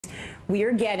we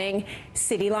are getting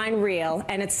City Line Real,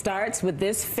 and it starts with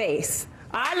this face.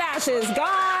 Eyelashes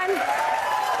gone.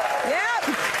 Yep.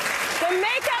 The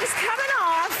makeup's coming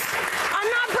off. I'm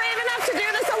not brave enough to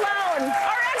do this alone.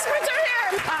 Our experts are here.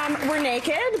 We're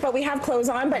naked, but we have clothes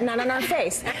on, but none on our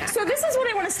face. So this is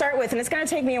what I want to start with, and it's going to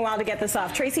take me a while to get this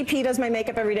off. Tracy P does my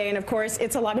makeup every day, and of course,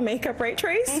 it's a lot of makeup, right,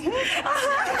 Trace? You know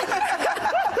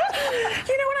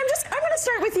what, I'm going to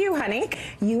start with you, honey.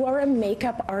 You are a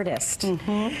makeup artist.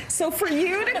 So for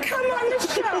you to come on the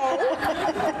show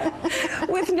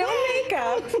with no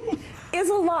makeup is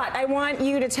a lot. I want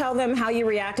you to tell them how you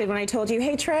reacted when I told you,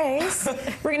 hey, Trace,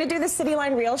 we're going to do the City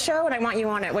Line Real show, and I want you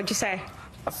on it. What'd you say?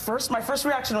 My first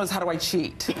reaction was, how do I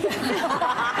cheat? So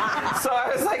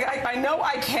I was like, I know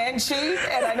I can cheat,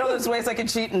 and I know there's ways I can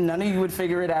cheat, and none of you would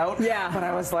figure it out. Yeah. But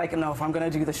I was like, no, if I'm going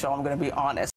to do the show, I'm going to be honest.